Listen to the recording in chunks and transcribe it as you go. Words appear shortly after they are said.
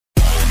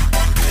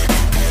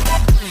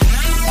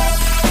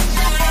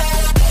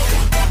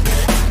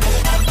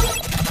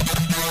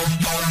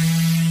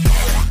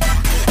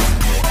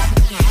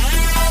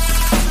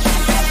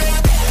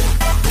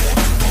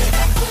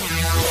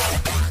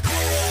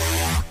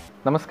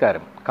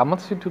നമസ്കാരം,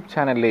 comments YouTube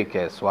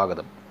ചാനലിലേക്ക്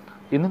സ്വാഗതം.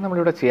 ഇന്ന്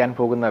നമ്മളിവിടെ ചെയ്യാൻ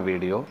പോകുന്ന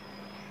വീഡിയോ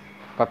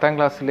 10ാം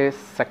ക്ലാസ്സിലെ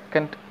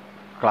സെക്കൻഡ്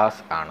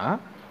ക്ലാസ് ആണ്.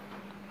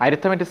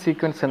 അരിത്തമെറ്റിക്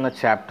സീക്വൻസ് എന്ന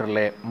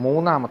ചാപ്റ്ററിലെ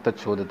മൂന്നാമത്തെ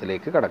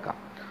ചോദ്യത്തിലേക്ക് കടക്കാം.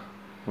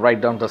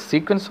 Write down the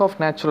sequence of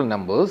natural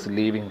numbers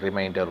leaving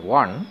reminder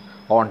 1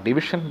 on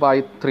division by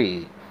 3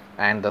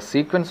 and the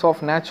sequence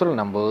of natural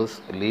numbers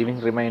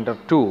leaving reminder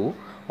 2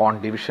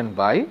 on division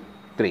by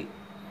 3.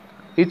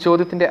 ഈ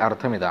ചോദ്യത്തിൻ്റെ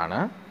അർത്ഥം ഇതാണ്: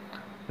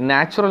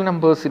 നാച്ചുറൽ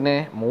നമ്പേഴ്സിനെ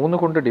 3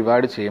 കൊണ്ട്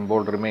ഡിവൈഡ് ചെയ്യുമ്പോൾ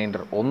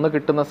റിമൈൻഡർ 1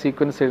 കിട്ടുന്ന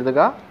സീക്വൻസ് എഴുതുക.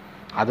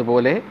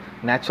 അതുപോലെ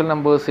നാച്ചുറൽ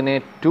നമ്പേഴ്സിനെ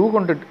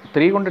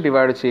 3 കൊണ്ട്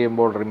ഡിവൈഡ്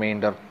ചെയ്യുമ്പോൾ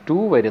റിമൈൻഡർ 2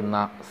 വരുന്ന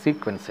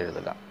സീക്വൻസ്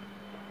എഴുതുക.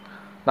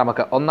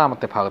 നമുക്ക്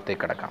ഒന്നാമത്തെ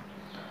ഭാഗത്തേക്ക് കിടക്കാം.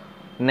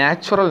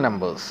 നാച്ചുറൽ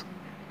നമ്പേഴ്സ്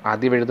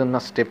ആദ്യം എഴുതുന്ന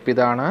സ്റ്റെപ്പ്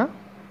ഇതാണ്.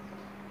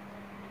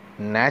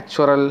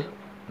 നാച്ചുറൽ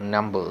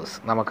നമ്പേഴ്സ്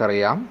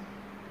നമുക്കറിയാം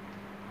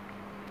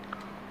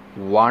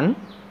 1,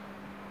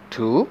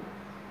 2,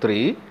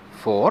 3,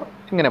 4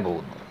 ഇങ്ങനെ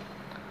പോകുന്നു.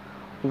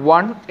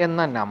 1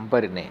 എന്ന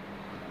നമ്പറിനെ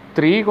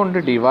 3 കൊണ്ട്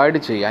ഡിവൈഡ്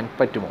ചെയ്യാൻ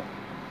പറ്റുമോ?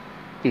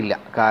 ഇല്ല,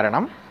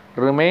 കാരണം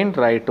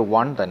റിമൈൻഡറായിട്ട്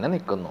 1 തന്നെ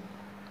നിൽക്കുന്നു.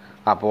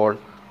 അപ്പോൾ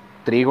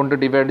 3 കൊണ്ട്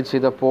ഡിവൈഡ്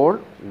ചെയ്തപ്പോൾ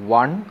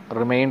 1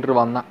 റിമൈൻഡർ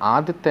വന്ന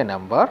ആദ്യത്തെ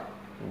നമ്പർ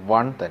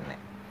 1 തന്നെ.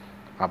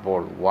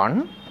 അപ്പോൾ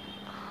 1,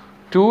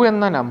 2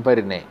 എന്ന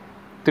നമ്പറിനെ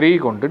 3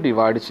 കൊണ്ട്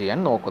ഡിവൈഡ്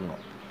ചെയ്യാൻ നോക്കുന്നു,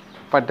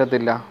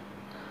 പറ്റത്തില്ല.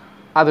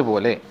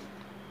 അതുപോലെ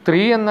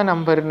 3 എന്ന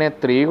നമ്പറിനെ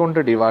 3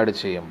 കൊണ്ട് ഡിവൈഡ്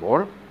ചെയ്യുമ്പോൾ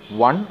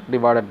 1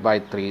 ഡിവൈഡഡ് ബൈ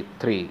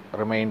 3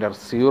 റിമൈൻഡർ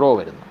 0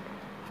 വരുന്നു.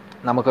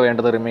 നമുക്ക്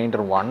വേണ്ടത്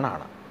റിമൈൻഡർ 1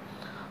 ആണ്.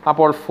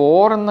 അപ്പോൾ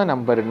 4 എന്ന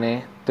നമ്പറിനെ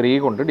 3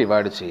 കൊണ്ട്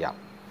ഡിവൈഡ് ചെയ്യാം.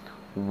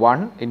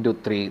 1 ×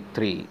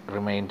 3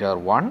 റിമൈൻഡർ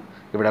 1.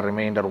 ഇവിടെ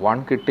റിമൈൻഡർ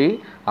 1 കിട്ടി.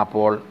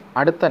 അപ്പോൾ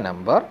അടുത്ത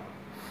നമ്പർ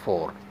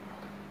 4.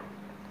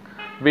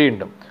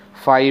 വീണ്ടും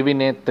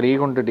 5നെ 3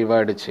 കൊണ്ട്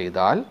ഡിവൈഡ്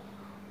ചെയ്താൽ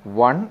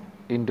 1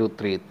 ×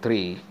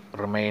 3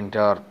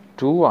 റിമൈൻഡർ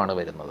 2 ആണ്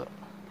വരുന്നത്.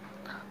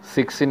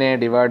 6നെ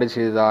ഡിവൈഡ്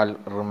ചെയ്താൽ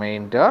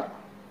റിമൈൻഡർ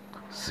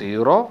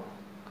 0.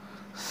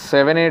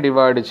 7നെ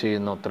ഡിവൈഡ്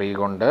ചെയ്യുന്നു 3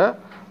 കൊണ്ട്,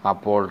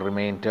 അപ്പോൾ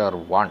റിമൈൻഡർ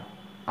 1.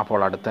 അപ്പോൾ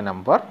അടുത്ത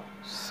നമ്പർ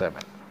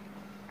 7.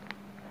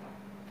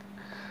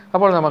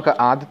 അപ്പോൾ നമുക്ക്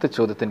ആദ്യത്തെ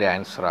ചോദ്യത്തിൻ്റെ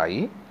ആൻസറായി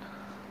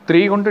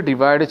 3 കൊണ്ട്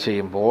ഡിവൈഡ്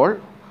ചെയ്യുമ്പോൾ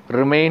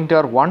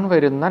റിമൈൻഡർ 1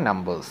 വരുന്ന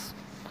നമ്പേഴ്സ്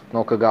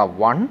നോക്കുക.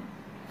 1,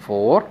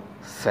 4,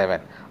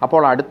 7.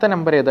 അപ്പോൾ അടുത്ത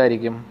നമ്പർ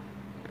ഏതായിരിക്കും?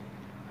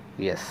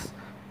 യെസ്,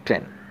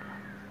 10.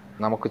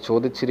 നമുക്ക്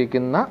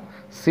ചോദിച്ചിരിക്കുന്ന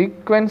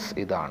സീക്വൻസ്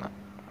ഇതാണ്.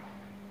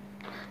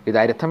 ഇത്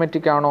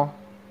അരിത്തമെറ്റിക് ആണോ?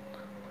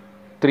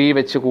 3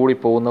 വെച്ച് കൂടി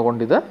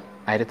പോകുന്നതുകൊണ്ട് ഇത്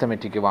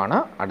അരിത്തമെറ്റിക്കുമാണ്.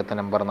 അടുത്ത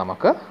നമ്പർ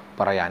നമുക്ക്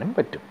പറയാനും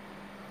പറ്റും.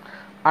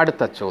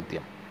 അടുത്ത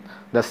ചോദ്യം: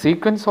 the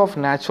sequence of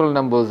natural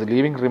numbers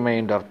leaving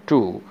reminder 2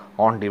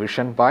 on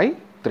division by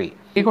 3.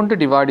 3 കൊണ്ട്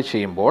ഡിവൈഡ്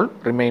ചെയ്യുമ്പോൾ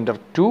റിമൈൻഡർ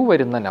 2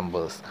 വരുന്ന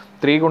നമ്പേഴ്സ്.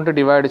 3 കൊണ്ട്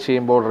ഡിവൈഡ്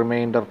ചെയ്യുമ്പോൾ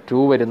റിമൈൻഡർ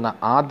 2 വരുന്ന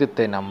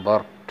ആദ്യത്തെ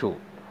നമ്പർ 2.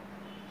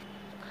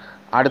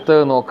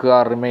 അടുത്തത് നോക്കുക,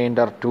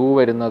 റിമൈൻഡർ 2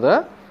 വരുന്നത്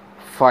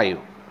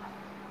 5.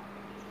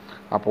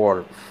 അപ്പോൾ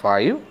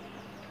 5.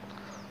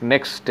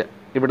 നെക്സ്റ്റ്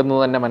ഇവിടുന്ന്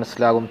തന്നെ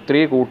മനസ്സിലാകും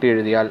 3 കൂട്ടി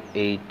എഴുതിയാൽ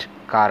 8.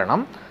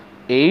 കാരണം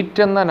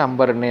 8 എന്ന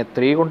നമ്പറിനെ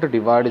 3 കൊണ്ട്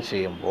ഡിവൈഡ്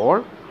ചെയ്യുമ്പോൾ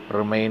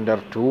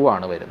റിമൈൻഡർ 2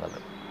 ആണ് വരുന്നത്.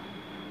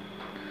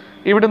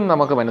 ഇവിടുന്ന്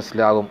നമുക്ക്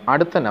മനസ്സിലാകും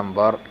അടുത്ത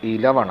നമ്പർ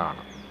 11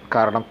 ആണ്.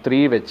 കാരണം 3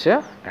 വെച്ച്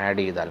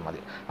ആഡ് ചെയ്താൽ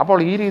മതി. അപ്പോൾ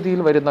ഈ രീതിയിൽ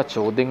വരുന്ന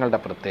ചോദ്യങ്ങളുടെ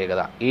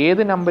പ്രത്യേകത,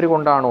 ഏത് നമ്പർ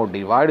കൊണ്ടാണോ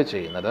ഡിവൈഡ്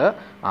ചെയ്യുന്നത്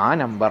ആ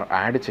നമ്പർ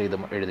ആഡ് ചെയ്ത്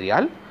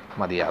എഴുതിയാൽ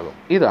മതിയാകും.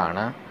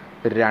 ഇതാണ്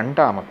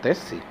രണ്ടാമത്തെ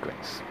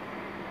സീക്വൻസ്.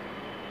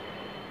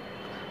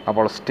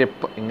 അപ്പോൾ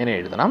സ്റ്റെപ്പ് ഇങ്ങനെ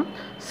എഴുതണം: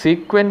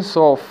 sequence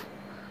of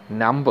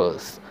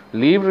numbers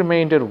leave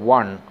reminder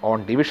 1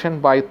 on division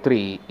by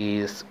 3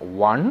 is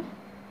 1,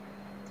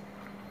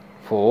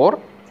 4,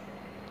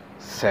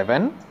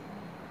 7,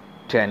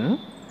 10,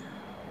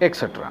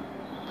 etc.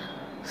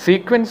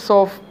 Sequence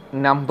of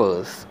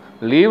numbers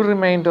leave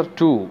remainder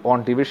 2 on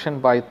division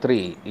by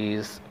 3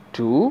 is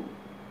 2,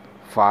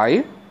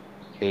 5,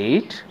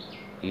 8,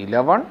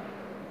 11,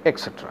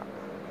 etc.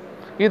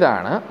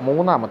 ഇതാണ്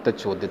മൂന്നാമത്തെ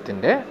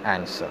ചോദ്യത്തിൻ്റെ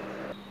ആൻസർ.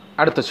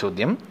 അടുത്ത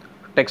ചോദ്യം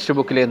ടെക്സ്റ്റ്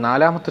ബുക്കിലെ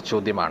 4ാമത്തെ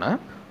ചോദ്യമാണ്.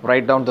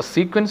 Write down the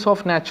sequence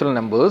of natural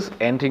numbers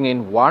ending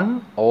in 1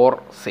 or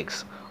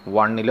 6.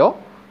 1ലോ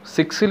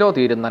 6ലോ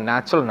തീരുന്ന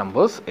natural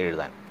numbers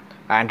എഴുതാൻ.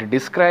 And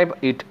describe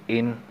it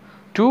in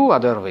 2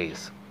 other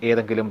ways.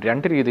 ഏതെങ്കിലും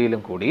 2 രീതിയിലും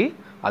കൂടി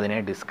അതിനെ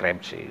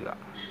ഡിസ്ക്രൈബ് ചെയ്യുക.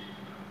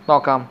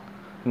 നോക്കാം.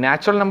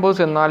 നാച്ചുറൽ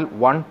നമ്പേഴ്സ് എന്നാൽ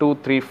 1, 2,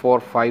 3, 4,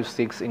 5,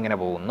 6 ഇങ്ങനെ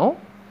പോകുന്നു.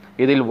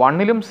 ഇതിൽ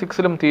 1ലും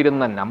 6ലും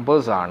തീരുന്ന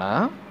നമ്പേഴ്സാണ്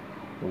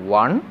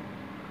 1,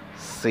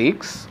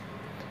 6,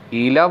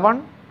 11,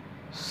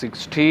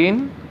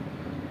 16,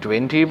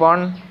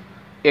 21,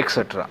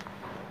 etc.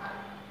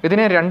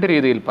 ഇതിനെ 2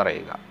 രീതിയിൽ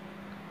പറയുക.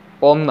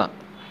 1,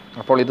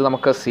 അപ്പോൾ ഇത്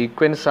നമുക്ക്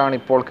സീക്വൻസ് ആണ്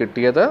ഇപ്പോൾ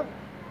കിട്ടിയത്.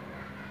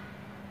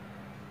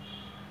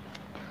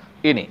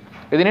 ഇനി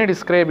ഇതിനെ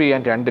ഡിസ്ക്രൈബ്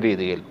ചെയ്യാൻ 2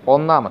 രീതിയിൽ.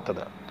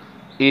 ഒന്നാമത്തത്,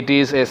 it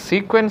is A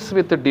sequence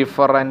with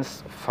difference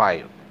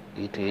 5.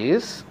 It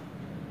is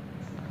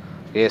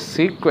A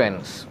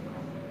sequence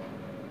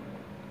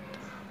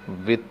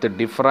with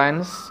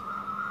difference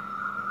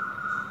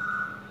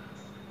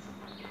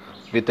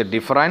with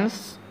difference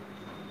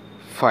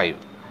 5.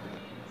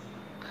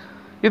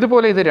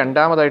 ഇതുപോലെ ഇത്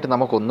രണ്ടാമതായിട്ട്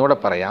നമുക്ക് ഒന്നുകൂടെ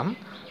പറയാം.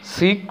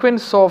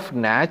 Sequence of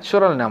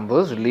natural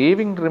numbers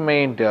leaving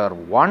reminder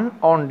 1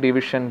 on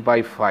division by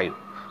 5.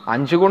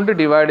 5 കൊണ്ട്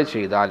ഡിവൈഡ്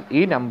ചെയ്താൽ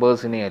ഈ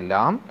നമ്പേഴ്സിനെ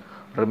എല്ലാം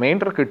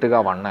റിമൈൻഡർ കിട്ടുക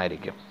 1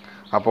 ആയിരിക്കും.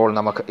 അപ്പോൾ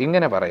നമുക്ക്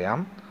ഇങ്ങനെ പറയാം,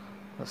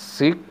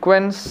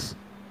 sequence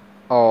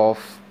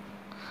of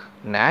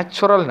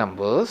natural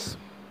numbers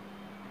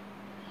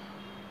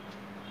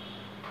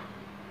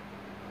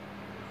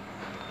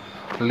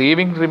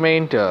leaving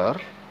remainder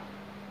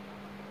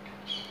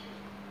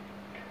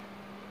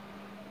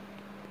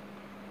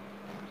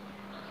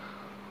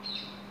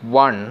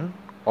 1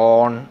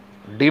 on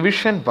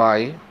division by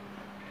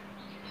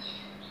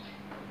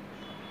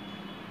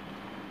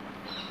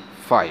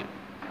 5.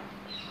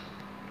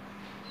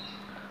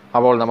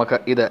 അപ്പോൾ നമുക്ക്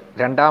ഇത്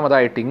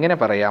രണ്ടാമതായിട്ട് ഇങ്ങനെ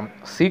പറയാം,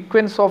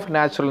 sequence of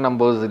natural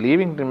numbers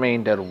leaving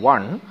reminder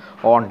 1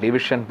 on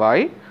division by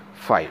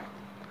 5.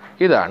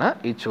 ഇതാണ്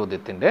ഈ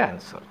ചോദ്യത്തിൻ്റെ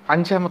ആൻസർ.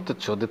 അഞ്ചാമത്തെ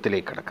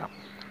ചോദ്യത്തിലേക്ക് കിടക്കാം.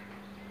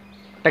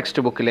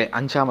 ടെക്സ്റ്റ് ബുക്കിലെ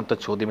അഞ്ചാമത്തെ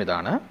ചോദ്യം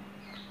ഇതാണ്.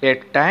 A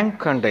tank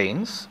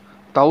contains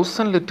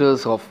 1000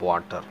 liters of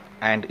water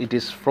and it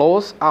is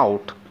flows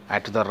out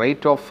at the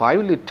rate of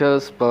 5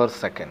 liters per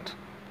second.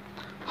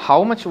 How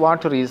much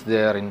water is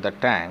there in the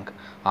tank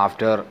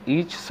after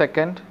each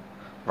second?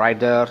 Write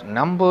their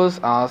numbers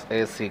as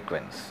a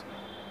sequence.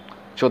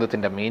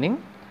 ചോദ്യത്തിൻ്റെ meaning,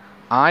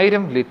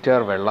 1000 litre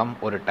വെള്ളം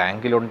ഒരു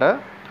ടാങ്കിലുണ്ട്.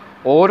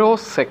 ഓരോ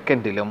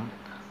സെക്കൻഡിലും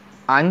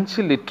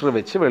 5 litre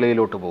വെച്ച്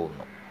വെളിയിലോട്ട്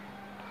പോകുന്നു.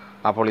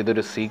 അപ്പോൾ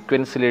ഇതൊരു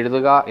സീക്വൻസിൽ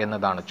എഴുതുക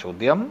എന്നതാണ്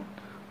ചോദ്യം.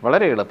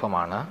 വളരെ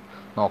എളുപ്പമാണ്.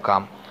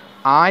 നോക്കാം.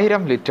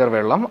 1000 ലിറ്റർ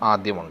വെള്ളം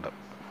ആദ്യമുണ്ട്.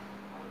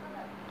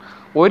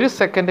 ഒരു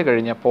സെക്കൻഡ്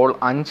കഴിഞ്ഞപ്പോൾ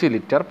 5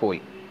 ലിറ്റർ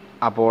പോയി.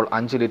 അപ്പോൾ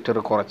 5 ലിറ്റർ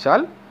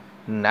കുറച്ചാൽ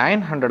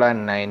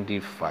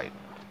 995.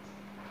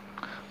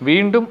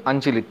 വീണ്ടും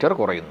 5 ലിറ്റർ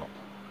കുറയുന്നു.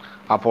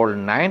 അപ്പോൾ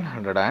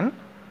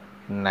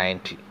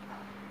 990.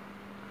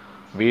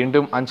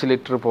 വീണ്ടും 5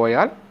 ലിറ്റർ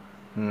പോയാൽ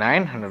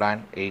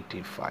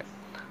 985.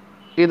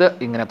 ഇത്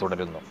ഇങ്ങനെ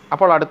തുടരുന്നു.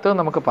 അപ്പോൾ അടുത്തത്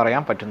നമുക്ക്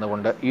പറയാൻ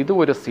പറ്റുന്നതുകൊണ്ട് ഇത്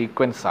ഒരു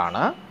സീക്വൻസ്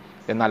ആണ്.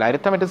 എന്നാൽ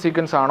അരിത്തമെറ്റിക്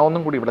സീക്വൻസ് ആണോ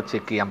എന്നും കൂടി ഇവിടെ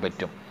ചെക്ക് ചെയ്യാൻ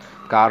പറ്റും.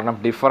 കാരണം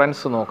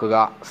ഡിഫറൻസ് നോക്കുക,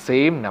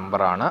 സെയിം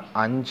നമ്പറാണ്,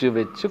 5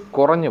 വെച്ച്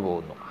കുറഞ്ഞു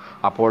പോകുന്നു.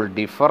 അപ്പോൾ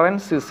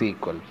difference is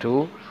equal to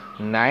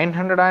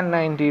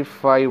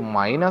 995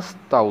 minus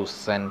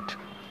 1000,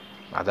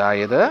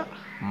 അതായത്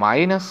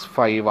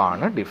 -5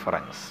 ആണ്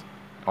ഡിഫറൻസ്.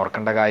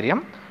 ഓർക്കേണ്ട കാര്യം,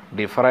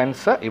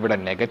 ഡിഫറൻസ് ഇവിടെ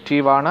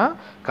നെഗറ്റീവാണ്.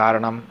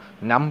 കാരണം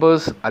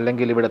നമ്പേഴ്സ്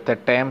അല്ലെങ്കിൽ ഇവിടുത്തെ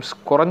ടേംസ്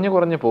കുറഞ്ഞു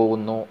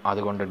പോകുന്നു.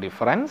 അതുകൊണ്ട്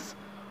ഡിഫറൻസ്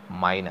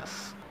മൈനസ്.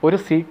 ഒരു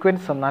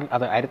സീക്വൻസ് എന്നാൽ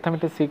അത്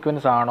അരിത്തമെറ്റിക്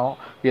സീക്വൻസ് ആണോ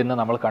എന്ന്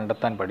നമ്മൾ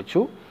കണ്ടെത്താൻ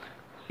പഠിച്ചു.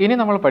 ഇനി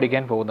നമ്മൾ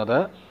പഠിക്കാൻ പോകുന്നത്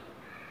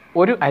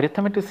ഒരു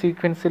അരിത്തമെറ്റിക്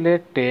സീക്വൻസിലെ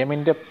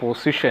ടേമിൻ്റെ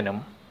പൊസിഷനും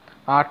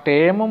ആ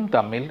ടേമും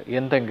തമ്മിൽ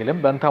എന്തെങ്കിലും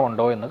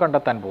ബന്ധമുണ്ടോ എന്ന്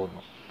കണ്ടെത്താൻ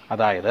പോകുന്നു.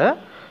 അതായത്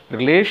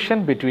relation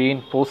between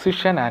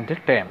position and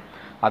term.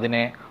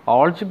 അതിനെ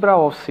ആൾജിബ്ര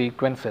ഓഫ്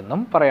സീക്വൻസ്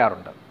എന്നും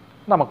പറയാറുണ്ട്.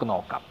 നമുക്ക്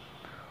നോക്കാം.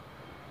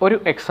 ഒരു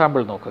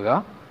എക്സാമ്പിൾ നോക്കുക.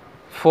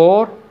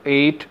 4,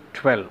 8,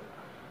 12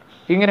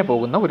 ഇങ്ങനെ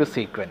പോകുന്ന ഒരു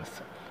സീക്വൻസ്.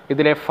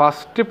 ഇതിലെ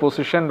ഫസ്റ്റ്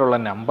പൊസിഷനിലുള്ള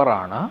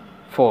നമ്പറാണ്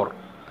 4,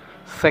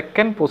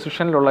 സെക്കൻഡ്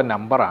പൊസിഷനിലുള്ള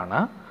നമ്പറാണ്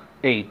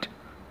 8,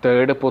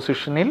 തേർഡ്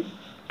പൊസിഷനിൽ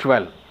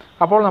 12.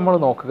 അപ്പോൾ നമ്മൾ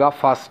നോക്കുക,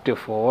 ഫസ്റ്റ്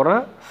 4,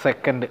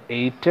 സെക്കൻഡ്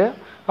 8.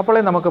 അപ്പോൾ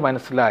നമുക്ക്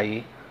മനസ്സിലായി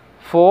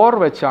 4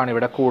 വെച്ചാണ്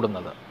ഇവിടെ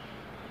കൂടുന്നത്.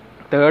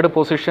 തേർഡ്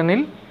പൊസിഷനിൽ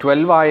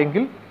 12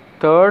 ആയെങ്കിൽ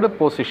തേർഡ്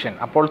പൊസിഷൻ,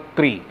 അപ്പോൾ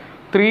 3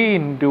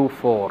 ×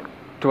 4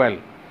 12.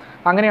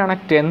 അങ്ങനെയാണ്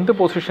 10th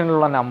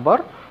പൊസിഷനിലുള്ള നമ്പർ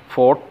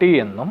 40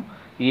 എന്നും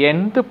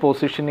nth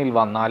പൊസിഷനിൽ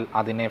വന്നാൽ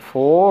അതിനെ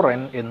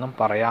 4n എന്നും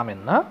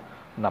പറയാമെന്ന്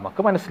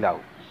നമുക്ക്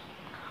മനസ്സിലാവും.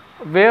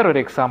 വേറൊരു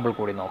എക്സാമ്പിൾ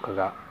കൂടി നോക്കുക.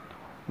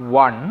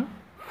 1,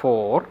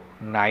 4,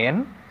 9,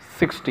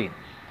 16.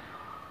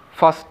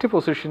 ഫസ്റ്റ്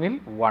പൊസിഷനിൽ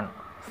 1,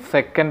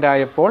 സെക്കൻഡ്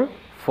ആയപ്പോൾ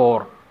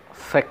 4,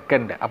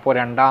 സെക്കൻഡ്. അപ്പോൾ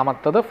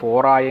രണ്ടാമത്തത്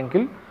 4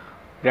 ആയെങ്കിൽ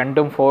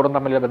 2ഉം 4ഉം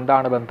തമ്മിൽ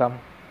എന്താണ് ബന്ധം?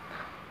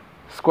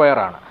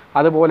 സ്ക്വയറാണ്.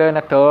 അതുപോലെ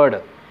തന്നെ തേർഡ്,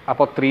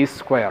 അപ്പോൾ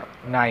 3²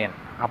 9.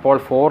 അപ്പോൾ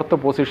 4th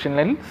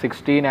പൊസിഷനിൽ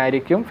 16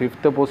 ആയിരിക്കും,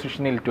 5th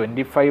പൊസിഷനിൽ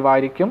 25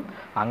 ആയിരിക്കും.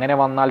 അങ്ങനെ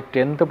വന്നാൽ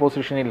 10th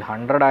പൊസിഷനിൽ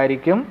 100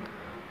 ആയിരിക്കും.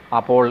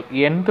 അപ്പോൾ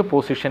nth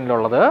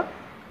പൊസിഷനിലുള്ളത്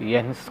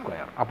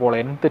n². അപ്പോൾ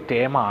nth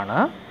ടേമാണ്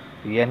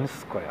n².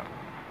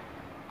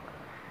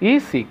 ഈ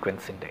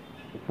സീക്വൻസിൻ്റെ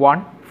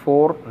 1,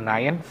 4,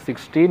 9,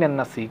 16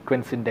 എന്ന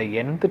സീക്വൻസിൻ്റെ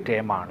nth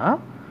ടേമാണ്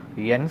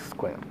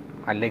n²,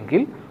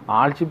 അല്ലെങ്കിൽ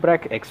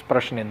ആൾജിബ്രാക്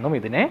എക്സ്പ്രഷൻ എന്നും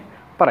ഇതിനെ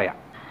പറയാം.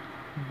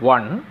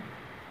 1,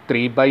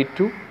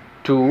 3/2,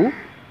 2,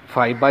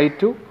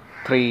 5/2,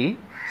 3,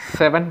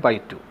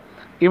 7/2.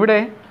 ഇവിടെ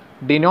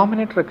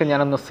ഡിനോമിനേറ്ററൊക്കെ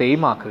ഞാനൊന്ന്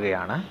സെയിം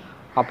ആക്കുകയാണ്.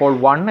 അപ്പോൾ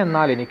 1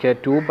 എന്നാൽ എനിക്ക്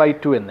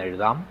 2/2 എന്ന്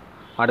എഴുതാം.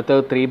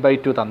 അടുത്തത്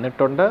 3/2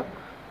 തന്നിട്ടുണ്ട്.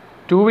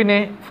 2നെ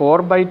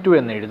 4/2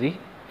 എന്ന് എഴുതി.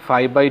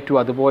 5/2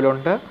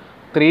 അതുപോലുണ്ട്.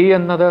 3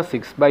 എന്നത്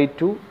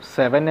 6/2,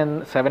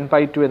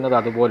 7/2 എന്നത്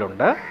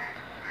അതുപോലുണ്ട്.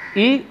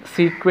 ഈ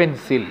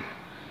സീക്വൻസിൽ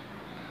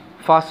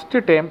ഫസ്റ്റ്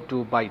ടേം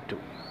 2/2,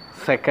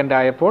 സെക്കൻഡ്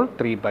ആയപ്പോൾ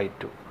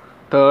 3/2,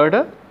 തേർഡ്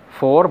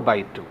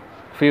 4/2,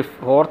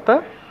 ഫോർത്ത്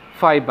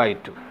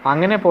 5/2.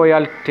 അങ്ങനെ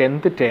പോയാൽ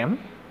 10th ടേം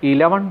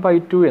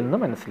 11/2 എന്ന്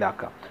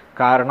മനസ്സിലാക്കാം.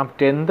 കാരണം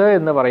 10th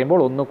എന്ന് പറയുമ്പോൾ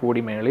ഒന്ന്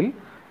കൂടി മേളിൽ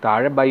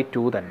താഴെ ബൈ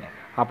 2 തന്നെ.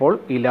 അപ്പോൾ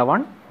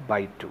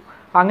 11/2.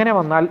 അങ്ങനെ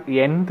വന്നാൽ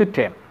nth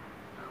ടേം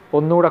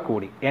ഒന്നുകൂടെ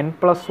കൂടി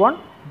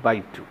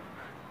n+1/2.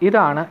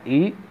 ഇതാണ്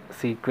ഈ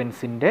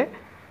സീക്വൻസിൻ്റെ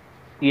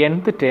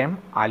nth ടേം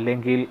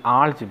അല്ലെങ്കിൽ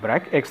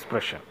ആൾജിബ്രാക്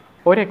എക്സ്പ്രഷൻ.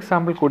 ഒരു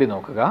എക്സാമ്പിൾ കൂടി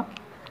നോക്കുക.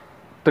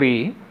 3,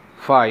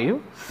 5,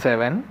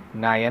 7,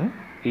 9,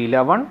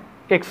 11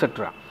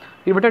 എക്സെട്ര.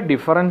 ഇവിടെ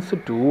ഡിഫറൻസ്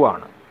 2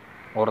 ആണ്.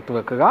 ഓർത്ത്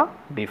വെക്കുക,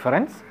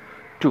 ഡിഫറൻസ്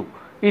 2.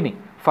 ഇനി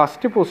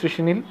ഫസ്റ്റ്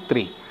പൊസിഷനിൽ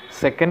 3,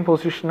 സെക്കൻഡ്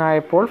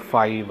പൊസിഷനായപ്പോൾ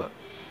 5,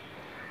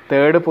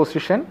 തേർഡ്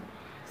പൊസിഷൻ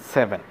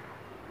 7,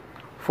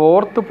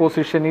 ഫോർത്ത്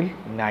പൊസിഷനിൽ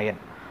 9.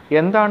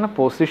 എന്താണ്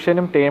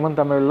പൊസിഷനും ടേമും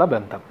തമ്മിലുള്ള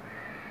ബന്ധം?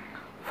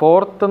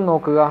 ഫോർത്ത്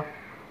നോക്കുക,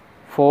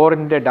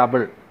 4ൻ്റെ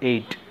ഡബിൾ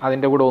 8,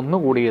 അതിൻ്റെ കൂടെ ഒന്ന്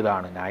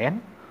കൂടിയതാണ് 9.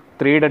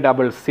 3യുടെ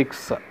ഡബിൾ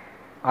 6,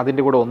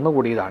 അതിൻ്റെ കൂടെ ഒന്ന്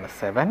കൂടിയതാണ്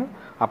 7.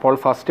 അപ്പോൾ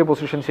ഫസ്റ്റ്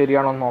പൊസിഷൻ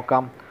ശരിയാണോ എന്ന്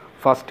നോക്കാം.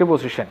 ഫസ്റ്റ്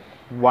പൊസിഷൻ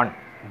 1,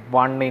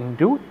 1 ×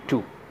 2,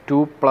 2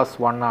 +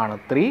 1 ആണ്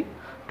 3,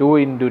 2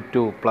 ×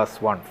 2 +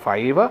 1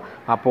 5.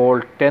 അപ്പോൾ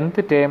 10th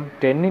ടേം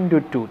 10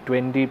 × 2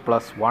 20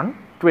 + 1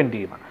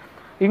 21.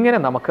 ഇങ്ങനെ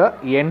നമുക്ക്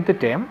nth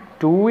ടേം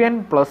 2n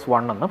 +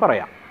 1 എന്ന്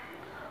പറയാം.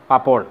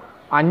 അപ്പോൾ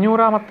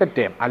 500ാമത്തെ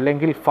ടേം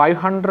അല്ലെങ്കിൽ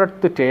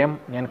 500th ടേം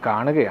ഞാൻ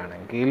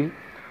കാണുകയാണെങ്കിൽ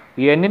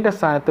n-ൻ്റെ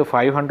സ്ഥാനത്ത്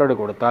 500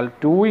 കൊടുത്താൽ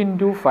 2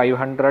 ×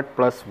 500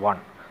 + 1.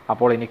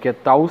 അപ്പോൾ എനിക്ക്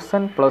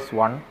 1000 +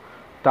 1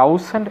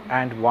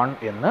 1001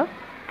 എന്ന്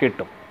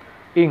കിട്ടും.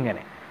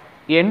 ഇങ്ങനെ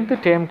nth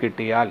ടേം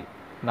കിട്ടിയാൽ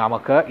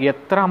നമുക്ക്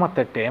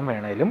എത്രാമത്തെ ടേം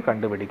വേണേലും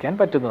കണ്ടുപിടിക്കാൻ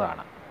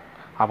പറ്റുന്നതാണ്.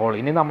 അപ്പോൾ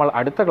ഇനി നമ്മൾ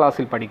അടുത്ത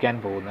ക്ലാസ്സിൽ പഠിക്കാൻ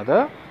പോകുന്നത്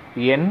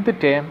nth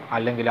ടേം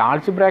അല്ലെങ്കിൽ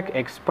algebraic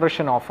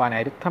expression of an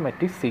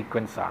arithmetic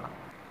sequence ആണ്.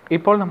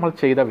 ഇപ്പോൾ നമ്മൾ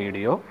ചെയ്ത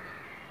വീഡിയോ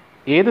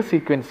ഏത്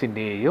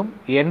സീക്വൻസിൻ്റെയും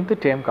nth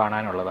ടേം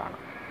കാണാനുള്ളതാണ്.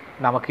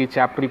 നമുക്ക് ഈ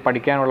ചാപ്റ്ററിൽ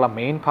പഠിക്കാനുള്ള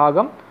മെയിൻ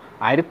ഭാഗം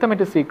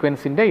അരിത്തമെറ്റിക്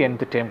സീക്വൻസിൻ്റെ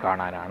nth ടേം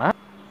കാണാനാണ്.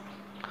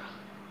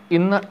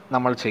 ഇന്ന്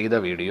നമ്മൾ ചെയ്ത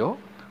വീഡിയോ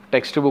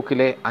ടെക്സ്റ്റ്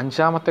ബുക്കിലെ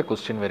 5ാമത്തെ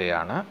ക്വസ്റ്റ്യൻ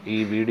വരെയാണ്. ഈ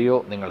വീഡിയോ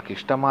നിങ്ങൾക്ക്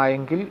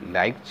ഇഷ്ടമായെങ്കിൽ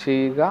ലൈക്ക്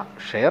ചെയ്യുക,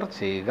 ഷെയർ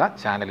ചെയ്യുക.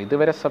 ചാനൽ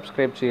ഇതുവരെ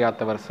സബ്സ്ക്രൈബ്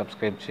ചെയ്യാത്തവർ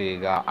സബ്സ്ക്രൈബ്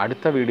ചെയ്യുക.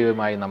 അടുത്ത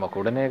വീഡിയോയുമായി നമുക്ക്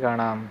ഉടനെ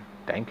കാണാം.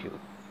 Thank you.